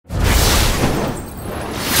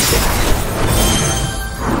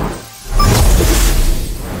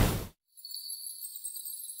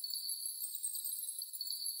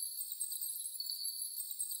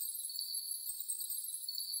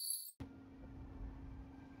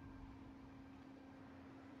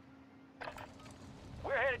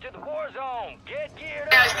headed to the war zone. Get geared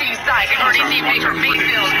up. As Team Psych, emergency Baker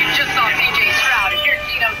Mayfield. We just saw CJ Stroud, and here's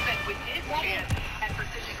Geno Smith with his chance at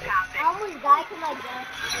precision passing. I almost died to my death.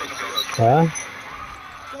 Huh?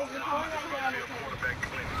 There's a hole right here on the table.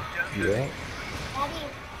 Yeah. Daddy,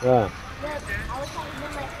 Yeah. look, I was trying to do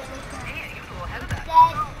my favorite song. Man, you pull a head back.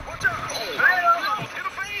 Dad,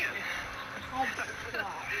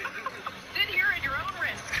 Sit here at your own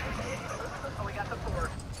risk. Oh, we got the 4.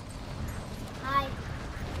 hi.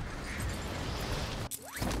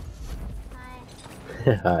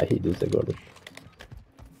 Hi. Hi, he does a good.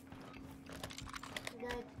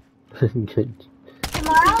 Good. Good.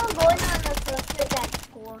 Tomorrow I'm going on a field trip at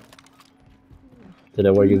school. Today,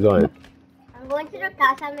 where you going? I'm going to the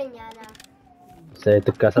Casa Mañana. Say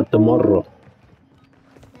to casa tomorrow. To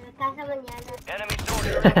the Casa Mañana. Enemy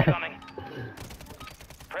soldiers incoming.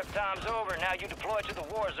 Prep time's over. Now you deploy to the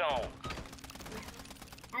war zone.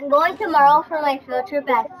 I'm going tomorrow for my field trip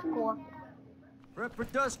at school. Prep for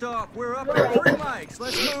dust off. We're up at 3 mics.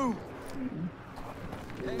 Let's move.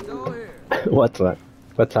 Hands all here. What's that?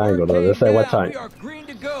 What time go to? They say what time? We are green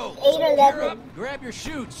to go. 8:11. Grab your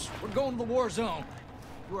chutes. We're going to the war zone.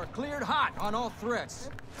 You are cleared hot on all threats.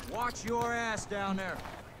 Watch your ass down there.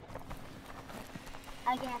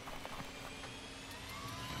 Okay.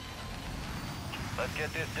 Let's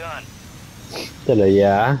get this done. Today,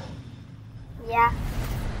 yeah. Yeah.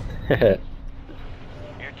 Your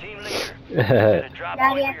team leader. Set a drop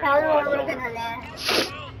Daddy, point I for your found squad where we're zone. gonna land.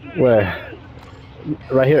 Where?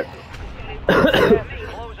 Right here.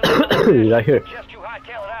 Close on. Right here. Just too high.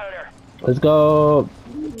 Tail it out of there. Let's go.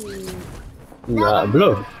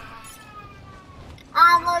 Blue.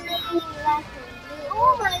 I'm only left.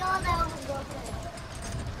 Oh my god, I almost got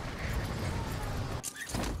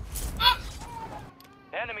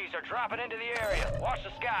there. Enemies are dropping into the area. Watch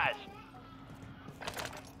the skies.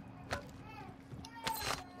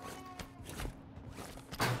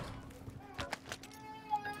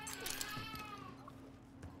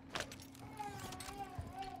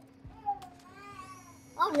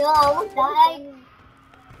 Oh no, I almost died.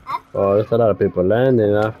 Oh, there's a lot of people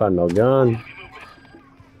landing. I found no gun.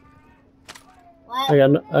 What? I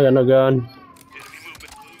got no gun.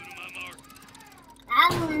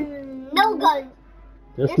 No guns.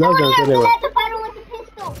 There's no guns There's anywhere. to fight him with a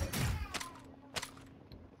pistol.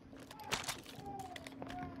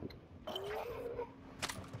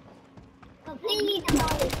 Completely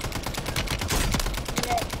demolished.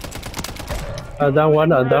 I'm down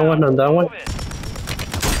one. I'm down one. I'm down one. Move it.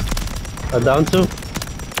 I'm down two.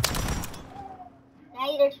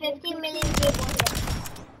 Now there's 15 million people here.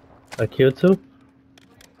 I killed two.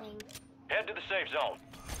 Thanks. Head to the safe zone.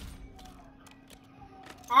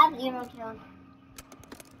 I have 0 kills.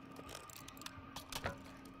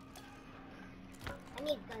 I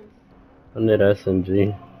need guns. I need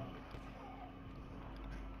SMG.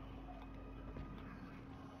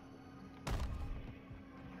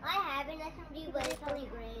 I have an SMG, but it's only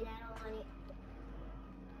gray and I don't want it.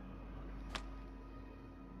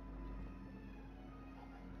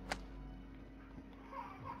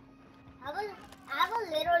 I have a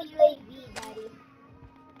little UAV, Daddy.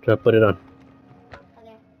 Try to put it on.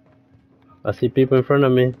 Okay. I see people in front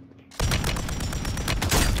of me.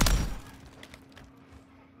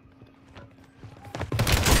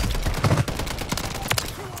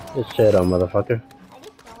 Just shit on, motherfucker. I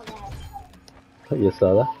just saw that. You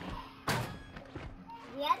saw that?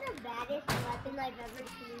 He had the baddest weapon I've ever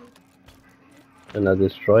seen. And I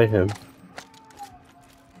destroyed him.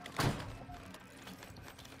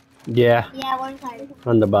 Yeah, Yeah, one time.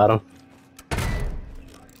 on the bottom. I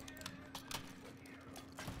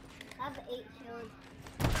have 8 shields.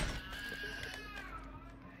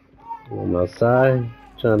 I'm outside,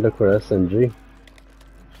 trying to look for SMG.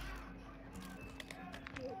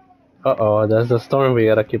 Uh-oh, there's a storm. We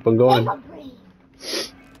gotta keep on going. Take a break.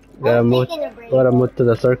 Gotta I'm move. taking a break. Gotta move to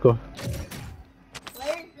the circle.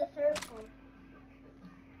 Where's the circle?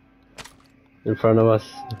 In front of us.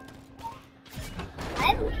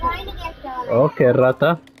 I'm trying to get down. Okay,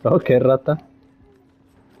 Rata. Okay, Rata.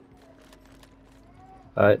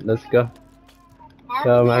 Alright, let's go.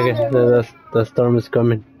 Go, Maggie. The storm is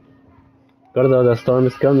coming. Gordo, the storm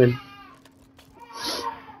is coming.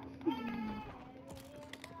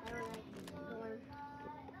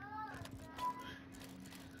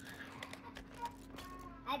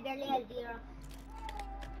 I barely had 0.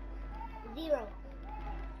 0.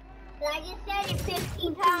 But I just said it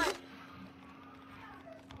 15 times.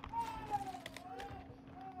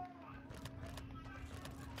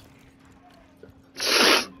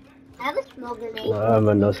 I have a smoke grenade.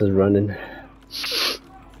 My nose is running.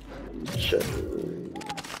 Shit.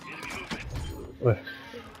 Where?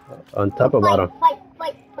 On top of bottom. Fight.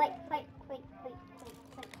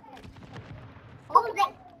 Hold it.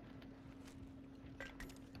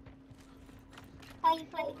 Fight.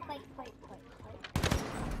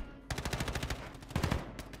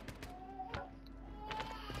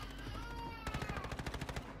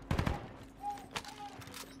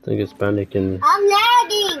 I think it's panicking. I'm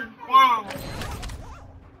lagging. Bad.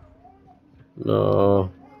 No.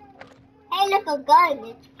 Hey, look, a gun.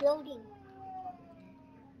 It's floating.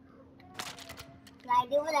 Can I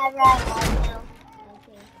do whatever I want now?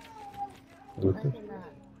 Okay.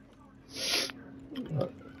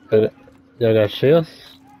 Look at that. You got shields?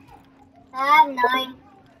 I have 9.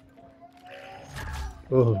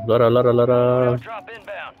 Oh, Lara. Drop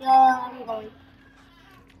inbound. So I'm going.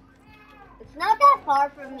 It's not that far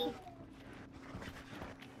from me.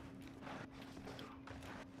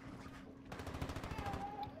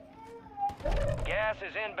 Gas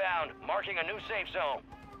is inbound, marking a new safe zone.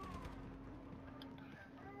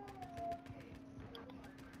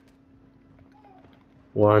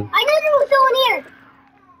 One. I know there was someone here.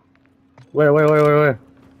 Where?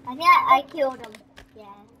 I think I killed him. Yeah,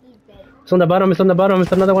 he's dead. It's on the bottom, It's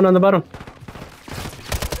another one on the bottom.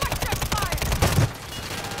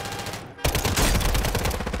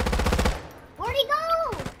 Where'd he go?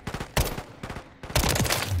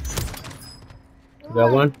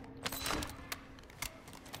 Got one.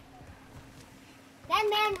 That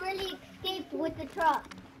man really escaped with the truck.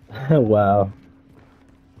 Wow.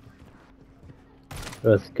 I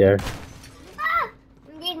was scared. Ah!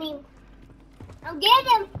 I'm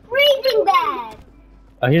getting him freezing bad.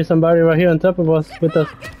 I hear somebody right here on top of us with us.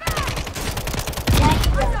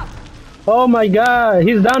 Oh my god,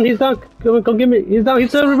 he's down. Come get me. He's down, he's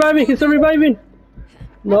still reviving.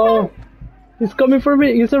 No. He's coming for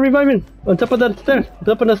me, he's still reviving. On top of that stairs,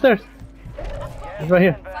 He's right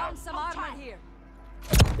here. Found some armor here.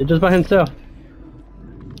 He's just by himself.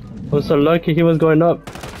 I'm so lucky he was going up.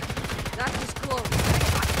 That is close.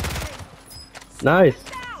 Nice.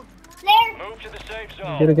 There. Move to the safe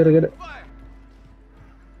zone. Get it.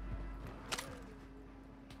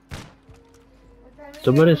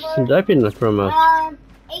 Somebody's sniping from us.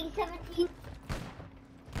 817.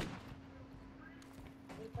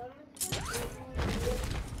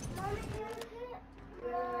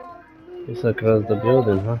 He's across the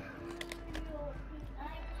building, huh?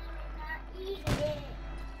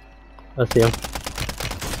 I see him.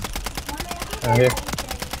 Right here.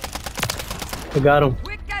 I got him.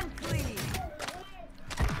 Quick and clean.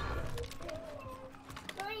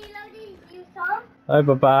 Hi,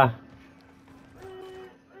 Papa.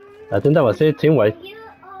 I think that was it, team wipe.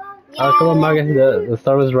 Oh, come on, Maggie. The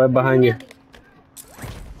storm is right behind you.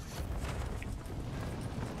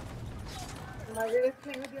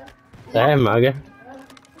 Damn, Maggie.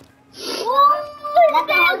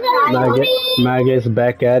 Maggie's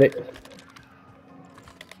back at it.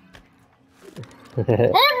 There's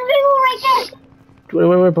people right there.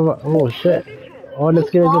 Wait, Papa. Oh, shit. Oh, let's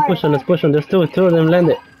push on. There's two of them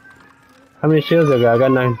landed. How many shields I got? I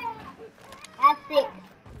got 9. That's 6.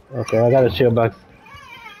 Okay, I got a shield box.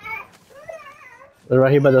 They're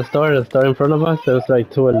right here by the store in front of us. There's like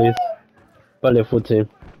 2 at least. Probably a full team.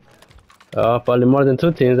 Oh, probably more than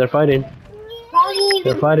 2 teams. They're fighting.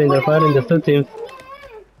 They're fighting. There's 2 teams.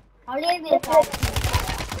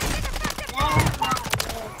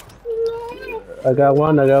 I got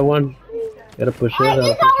one. Gotta push it. I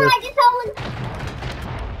just saw one.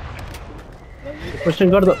 Pushing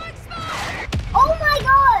Gordo. Oh my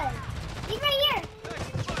god! He's right here.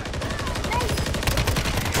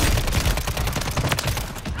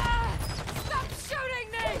 Stop shooting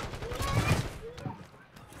me!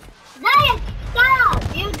 Nice! Stop!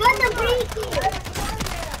 You're gonna break it.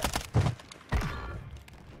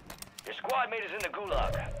 Your squad mate is in the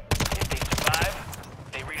gulag. If they survive,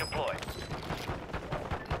 they redeploy.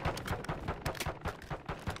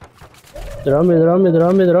 They're on me. Squad mate has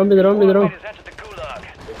entered the gulag.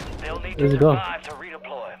 They'll need to Let's go. survive to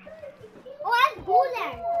redeploy. Oh, that's cool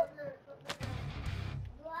there.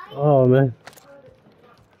 Oh, man.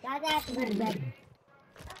 That's good.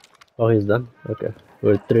 Oh, he's done? Okay.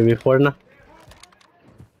 We're 3v4 now.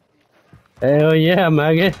 Hell yeah,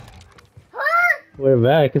 Maggie. Huh? We're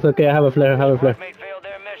back. It's okay. I have a flare. Squad mate failed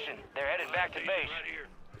their mission. They're headed back to base.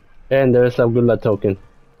 And there's a good luck token.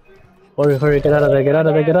 Hurry, get out of there. Get out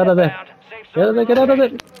of there. Get out of there.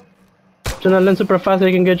 Should not land super fast so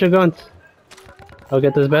you can get your guns. I'll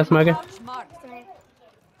get this best, Maggie. Smart.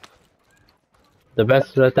 The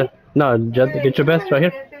best right there. No, just get your best right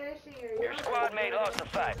here. Your squad mate lost the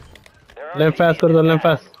fight. They're Land fast, Gordo, land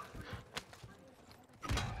fast.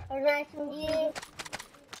 Nice and good.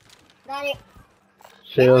 Got it.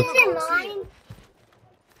 Shields. Is it mine?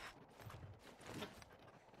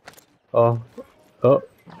 Oh. Oh.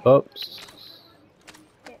 Oops.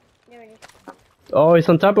 There it is. Oh, he's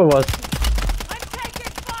on top of us. I'm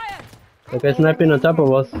taking fire! That guy's sniping on top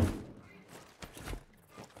of us.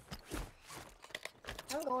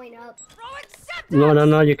 I'm going up. Throwing set! No, no,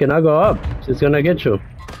 no, you cannot go up. She's gonna get you.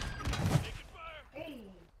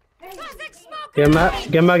 Tossing smoke!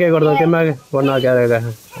 Get Maggie, Gordo, get Maggie. Oh, no, I got it.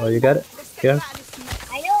 Oh, you got it? Yeah.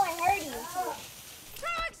 I know I heard you.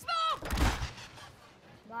 Throwing smoke!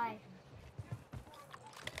 Bye.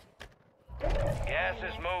 Gas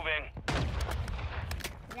is moving.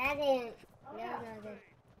 That didn't. No,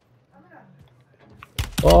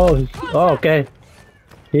 no, Oh, okay.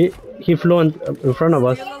 He flew in front of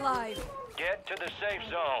us. Still alive. Get to the safe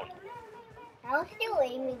zone. I was still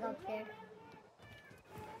aiming up there.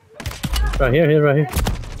 Right here, right here.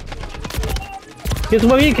 He's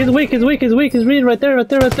weak, he's weak. He's right there.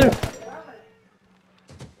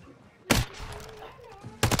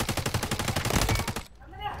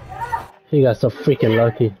 He got so freaking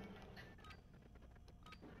lucky.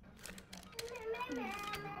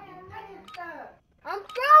 I'm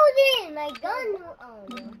frozen! My gun. Oh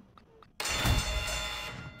no.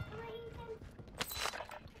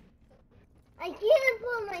 I can't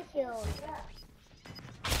pull my shield.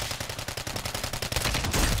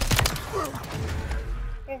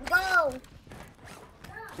 Let's go.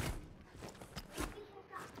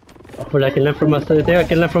 But I can learn from my stuff. You think I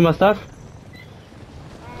can learn from my stuff?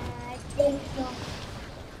 I think so.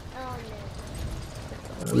 Oh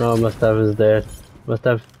no. No, my stuff is dead. My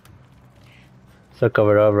stuff. So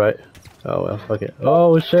covered up, right? Oh well, fuck it.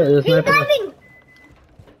 Oh shit, there's He's sniper. coming!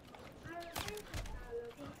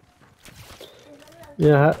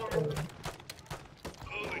 Yeah.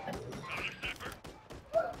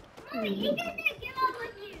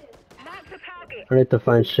 I need to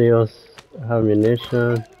find shields,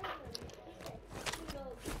 ammunition.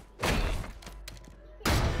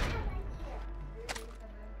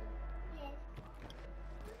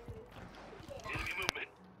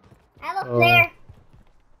 I have a flare.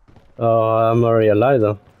 Oh, I'm already alive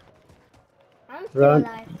though. I'm still Run.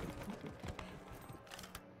 alive.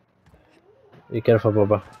 Be careful,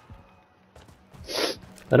 Baba.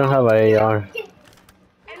 I don't have an AR.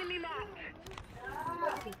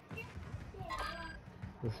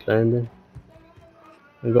 Just landing.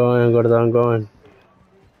 I'm going, Gordo, I'm going.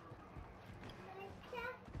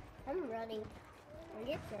 I'm running. I'm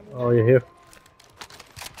just running. Oh, you're here.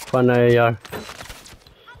 Find an AR.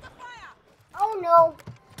 Oh no!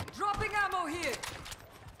 Dropping ammo here!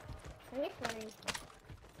 I'm just running.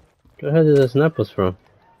 Where the hell did the snipers from?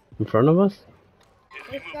 In front of us?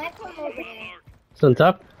 There's sniper over there. It's on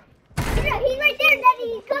top? Yeah, he's right there,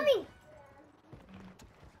 Daddy. He's coming.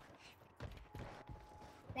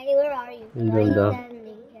 Daddy, where are you? I'm Why are you down. standing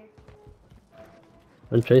here?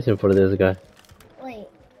 I'm chasing for this guy. Wait.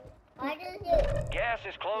 Why does it? Gas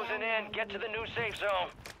is closing in. Get to the new safe zone.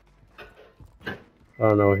 I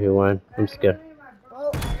don't know where he went. I'm scared.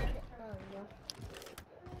 Well, oh no.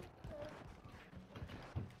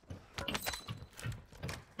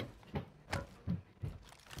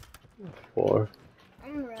 4.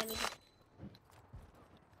 I'm running.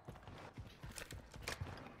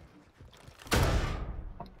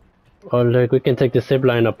 Oh look, we can take the zip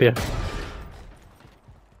line up here.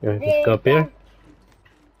 Yeah, let's go up here.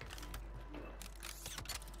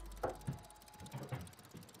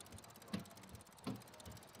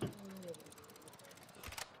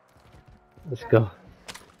 Let's go.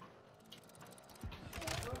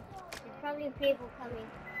 There's probably people coming.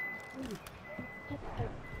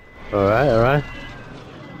 Alright.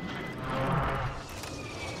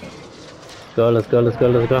 Let's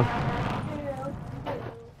go.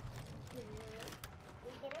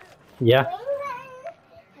 Yeah.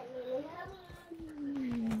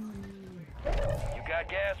 You got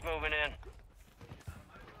gas moving in.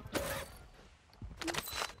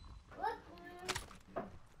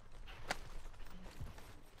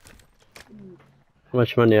 How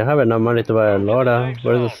much money? I have enough money to buy a Lora.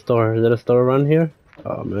 Where's the store? Is there a store around here?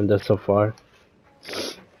 Oh man, that's so far.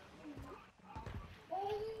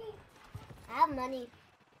 I have money.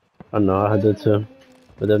 I know, I do too.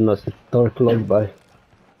 But there's no store close by.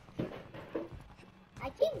 I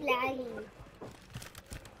keep lagging.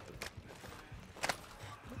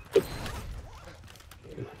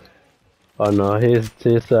 Oh no, he's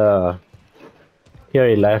here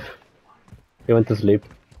he left. He went to sleep.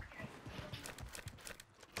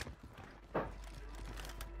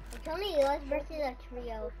 It's only us versus a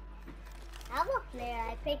trio. I have a flare.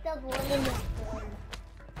 I picked up one in the storm.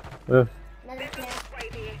 Oh, Another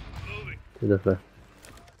flare. to the flare.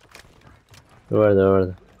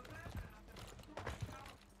 Guarda.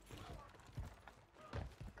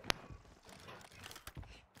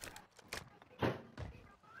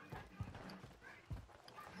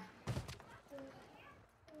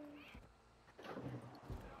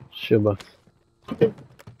 Shoebox.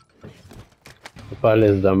 Probably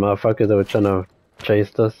is the motherfuckers that were trying to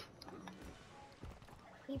chase us.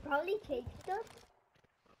 He probably chased us.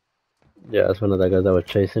 Yeah, that's one of the guys that were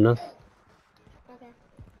chasing us. Okay.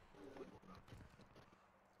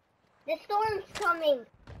 The storm's coming.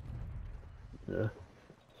 Yeah.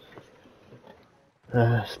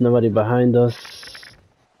 There's nobody behind us.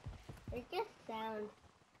 It's just sound.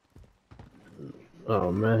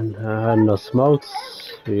 Oh man, I had no smokes.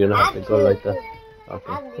 You're gonna have to go like that.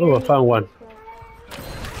 Okay. Oh, I found one.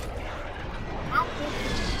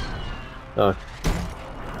 Oh.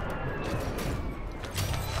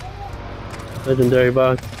 Legendary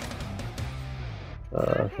box.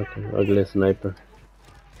 Fucking ugly sniper.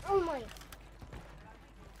 Oh my.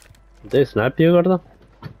 Did they snipe you, Gordo?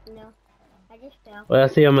 No. I just fell. Oh, I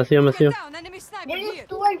see him. Get down, enemy sniper There's a here.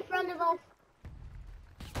 store in front of us.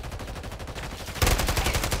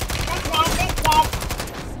 That's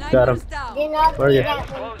bad. Got him. Sniper's down. Did not Where are you? see Gas that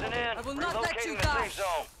is one. closing in. I will not let you Relocating the die. safe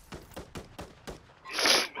zone.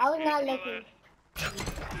 I was not looking.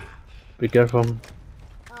 Be careful. Oh,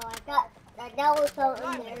 I thought that was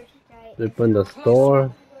something there. Right. They put in the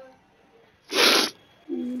store. Load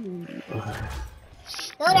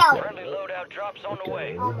out. Friendly loadout drops on the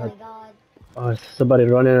way. Oh my god. Oh, it's somebody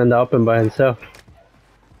running in the open by himself.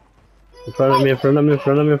 In front of me, in front of me, in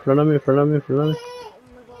front of me, in front of me, in front of me, in front of me.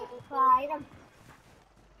 I'm gonna go fight him.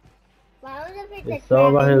 Well, I was afraid He's to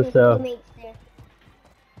all by grab his himself. teammates there.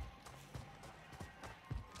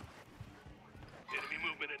 Enemy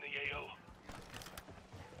movement in the AO.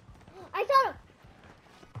 I saw him.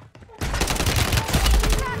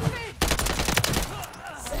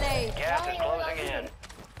 Slay. Gas is closing in.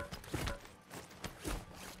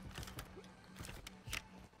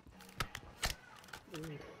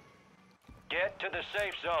 Get to the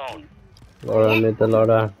safe zone. Laura, need the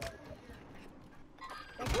Laura.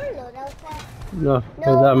 Is there a loadout set? No, is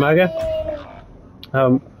that Maggie?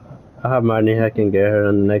 I have money. I can get her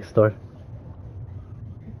in the next store.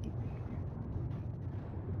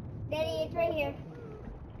 Daddy, it's right here.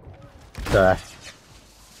 Alright.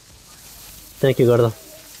 Thank you, Gordo.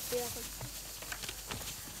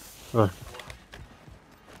 You're welcome.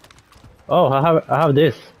 Oh, I have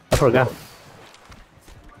this. I forgot. Up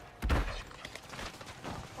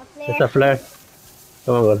there. It's a flare.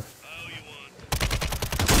 Come on, Gordo.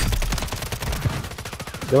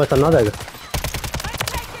 There was another. I'm taking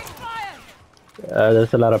fire.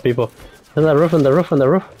 There's a lot of people. There's a roof on the roof on the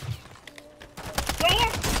roof. Right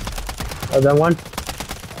here. Oh, that one.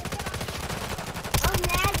 I'm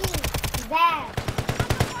lagging. Bad.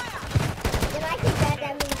 Then I think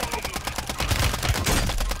that means bad.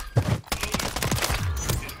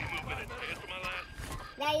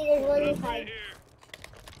 Daddy, there's one inside.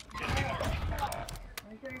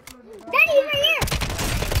 Daddy, he's right here.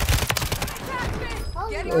 Oh,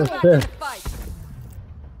 Getting no. back in the fight.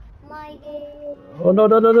 My God. Oh no!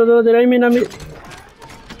 They're aiming at me.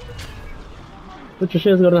 Put your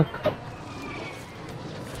shields, Gordo.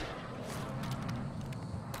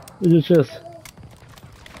 Put your shields.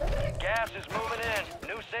 Gas is moving in.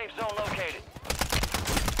 New safe zone located.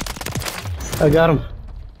 I got him.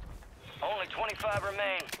 Only 25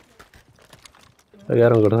 remain. I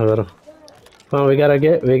got him, Gordo. I got him. Come on, we gotta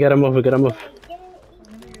move. We gotta move.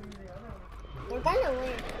 We're gonna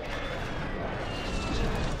win.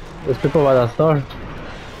 There's people by the store.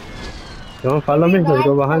 Come on, follow me. Let's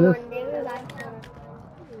go behind us. They revived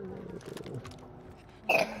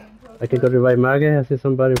someone. I can go revive Maggie. I see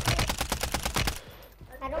somebody.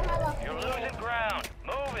 I don't have a... You're losing ground.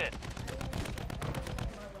 Move it.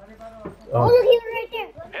 Oh, Oh, look, he's right there.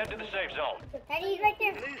 Head to the safe zone. Daddy, he's right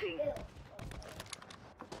there.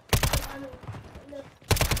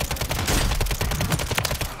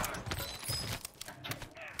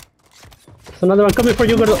 there's another one coming for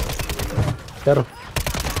you, Gordo. Got him.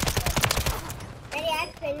 Daddy,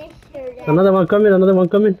 I finished her. Dad. Another one coming. Another one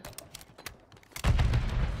coming.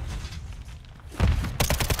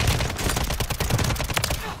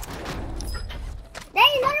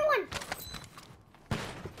 Daddy, another one.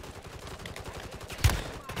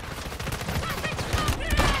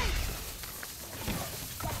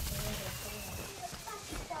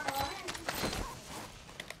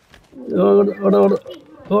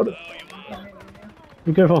 Gordo.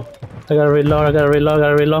 Be careful. I gotta reload.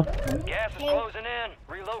 Gas is closing in.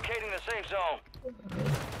 Relocating the safe zone.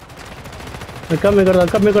 I'm coming, Gordo.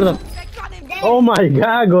 They got him. Oh my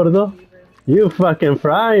god, Gordo. You fucking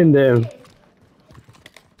frying them.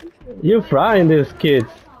 You frying these kids.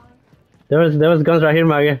 There was guns right here,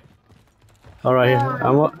 Maggie. All right here.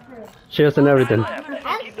 I'm shields and everything. I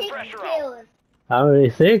have 6 kills. How many?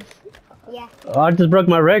 6? Yeah. Oh, I just broke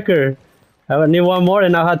my record. I would need one more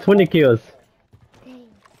and I'll have 20 kills.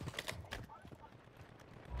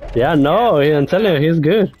 Yeah, no, I'm telling you, he's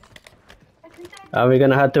good. We're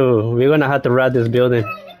gonna have to rat this building. Be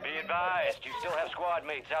advised, you still have squad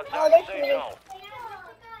mates Oh, outside there's the safe three. zone.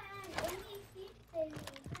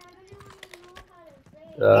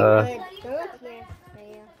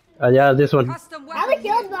 Yeah, this one. Custom I have a weapon.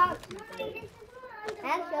 shield box. I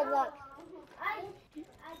have a shield box.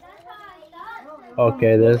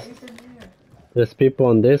 Okay, there's people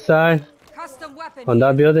on this side, Custom weapon. on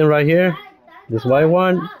that building right here. This white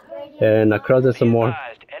one, and across there's some Be more.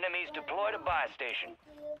 advised, enemies deployed a buy station.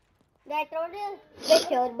 They throw the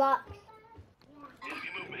shield box.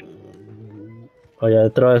 Oh yeah,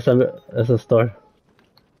 throw as a store.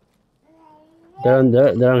 They're on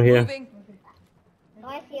here. Moving. Oh,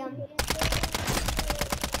 I see him.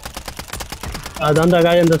 I down that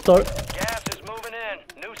guy in the store. Gas is moving in.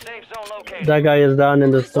 New safe zone located. That guy is down in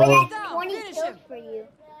the store. That's 20 Finish kills him. for you.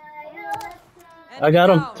 I got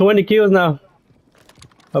him. Enemy down. 20 kills now.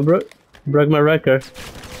 I broke my record. Taking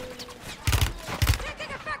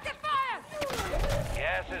effective fire.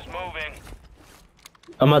 Gas is moving.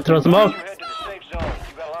 I'm gonna throw smoke. You head to the safe zone.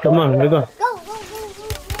 You got a lot Come of on, we go.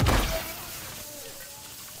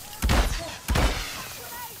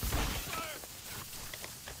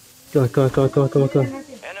 Go, go, go, go, go. Come on.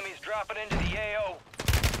 enemies dropping into the AO.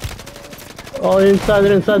 Oh, they're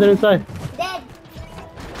inside. Dead.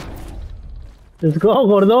 Let's go,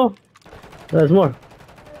 gordo. There's more.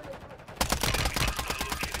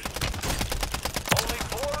 Only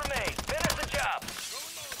 4 remain. Finish the job.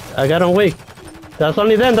 I got him weak. That's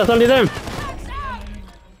only them.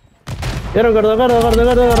 Get him, gordo. Back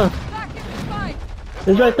in the fight.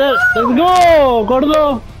 He's right there. Let's go,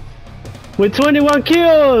 gordo. With 21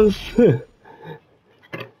 kills.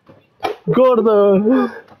 Gordo.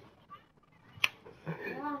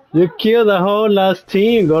 You killed the whole last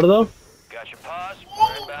team, gordo. Got your pause.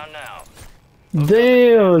 We're inbound now.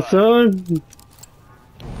 Damn, son.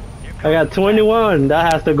 I got 21.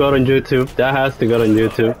 That has to go on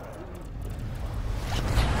YouTube.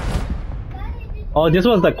 Oh, this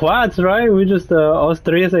was the quads, right? We just us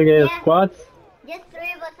 3 against Yeah. quads. Just 3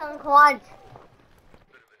 of us on quads.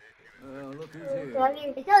 Look who's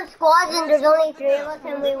here. It's on squads and there's only 3 of us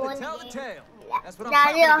and we won Tell the game. tale. That's what I'm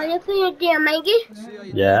Daddy, talking are you playing the Maggie? about. See how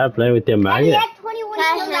you Yeah, play with your Daddy, maggot. that's 21 kills.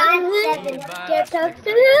 I have 7. Can I talk to do.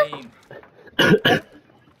 you? Team.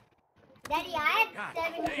 Daddy, I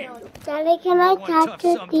had 7 kills. Daddy, can I One talk tough to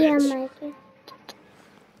son of a the bitch. American?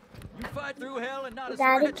 You fight through hell and not a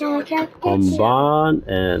Daddy, sweat can I at you. talk to On you? bond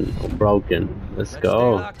and broken. Let's Let's stay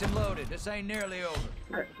go. locked and loaded. This ain't nearly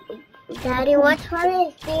over. Daddy, which one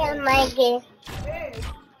is the Maggie?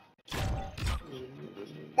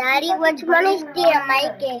 Daddy, which one is the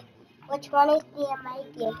Maggie? Which one is the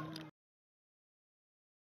Maggie?